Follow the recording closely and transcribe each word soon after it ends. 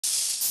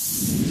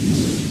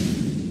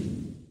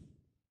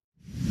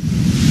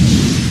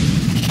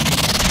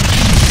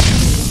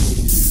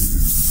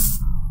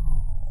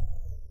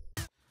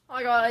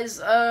guys,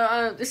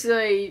 this is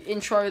a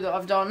intro that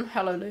I've done.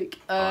 Hello Luke.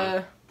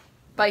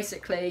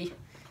 Basically,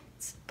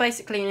 it's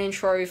basically an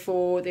intro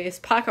for this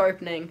pack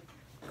opening.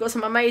 Got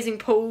some amazing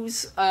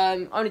pulls.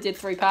 Only did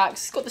 3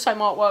 packs. Got the same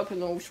artwork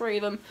with all 3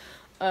 of them.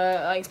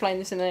 I explained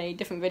this in a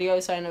different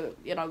video, saying that,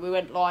 you know, we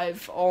went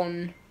live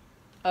on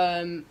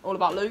All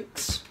About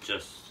Luke's.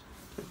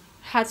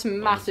 Had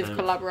some massive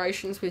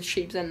collaborations with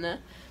Sheep's in there.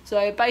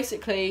 So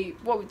basically,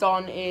 what we've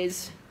done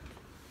is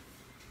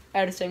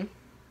editing,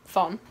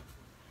 fun.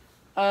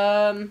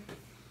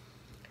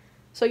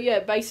 So yeah,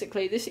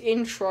 basically this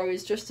intro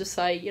is just to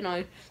say, you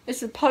know, this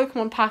is a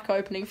Pokemon pack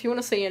opening. If you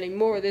want to see any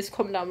more of this,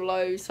 comment down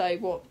below. Say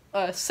what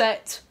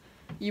set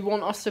you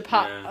want us to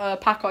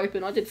pack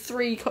open. I did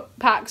 3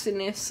 packs in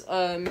this,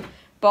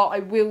 but I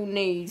will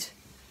need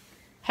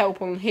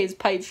help on his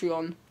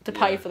Patreon to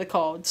pay for the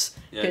cards,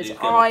 because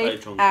I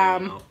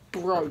am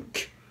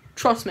broke.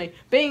 Trust me,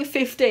 being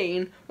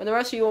 15 when the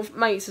rest of your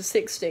mates are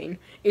 16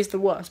 is the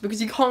worst,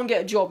 because you can't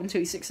get a job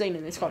until you're 16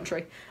 in this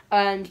country.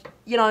 And,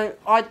 you know,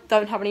 I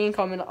don't have any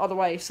income in the other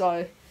way,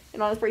 so, you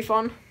know, it's pretty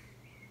fun.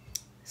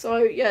 So,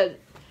 yeah,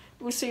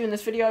 we'll see you in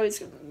this video. It's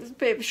a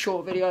bit of a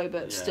short video,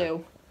 but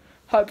still,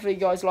 hopefully you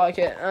guys like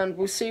it, and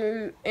we'll see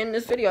you in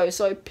this video,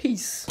 so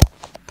peace.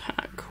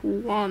 Pack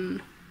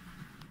 1.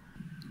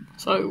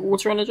 So,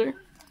 Water Energy,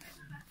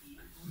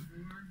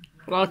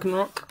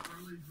 Lycanroc,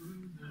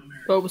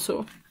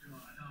 Bulbasaur,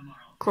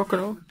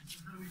 Crocodile,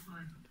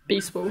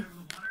 Beast Ball,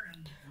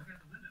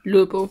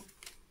 Lure Ball,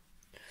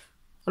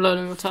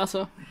 Alolan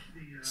Rattata,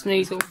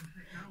 Sneasel,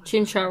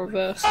 Chinchou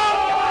Reverse,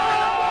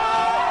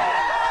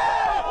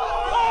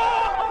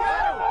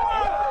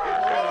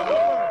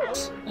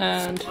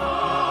 and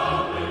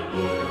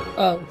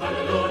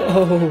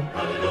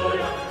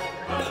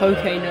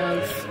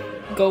Pokénerve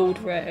Gold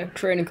Rare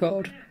Training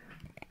Card,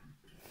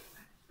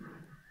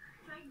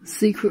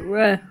 Secret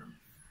Rare,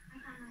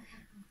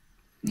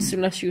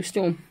 Celestial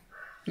Storm.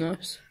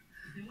 Nice.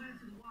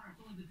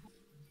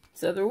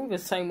 So they're all the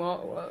same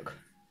artwork.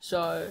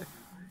 So,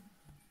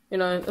 you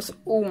know, that's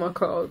all my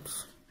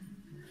cards.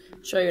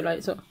 Show you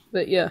later.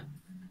 But yeah.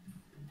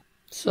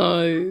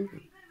 So,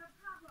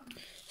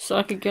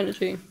 Psychic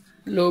Energy,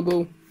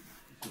 Lobel,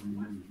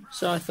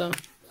 Scyther,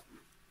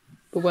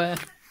 Beware,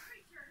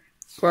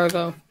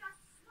 Grover,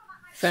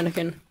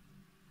 Fennekin,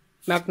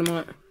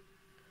 Magnemite,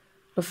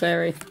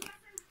 Lefairy,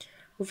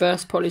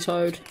 Reverse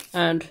Politoed,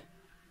 and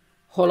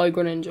Holo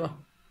Greninja.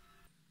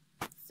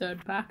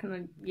 3rd pack,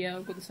 and yeah,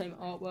 I've got the same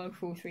artwork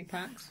for all 3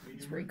 packs.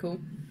 It's pretty cool.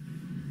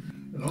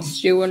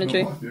 Steel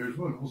Energy,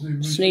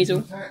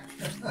 Sneasel,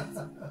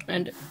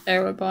 and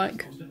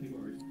Aerobike,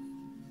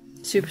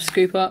 Super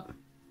Scoop Up,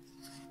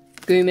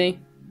 Goomy,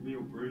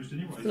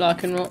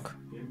 Lycanroc,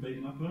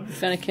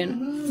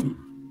 Fennekin,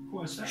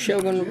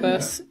 Shogun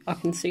Reverse, I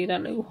can see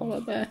that little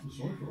holo there,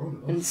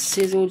 and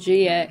Sizzle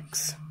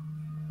GX.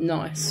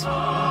 Nice. So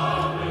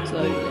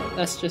yeah,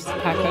 that's just the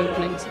pack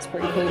openings. It's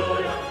pretty cool.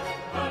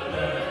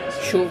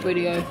 Short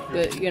video,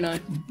 but you know,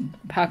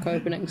 pack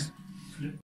openings.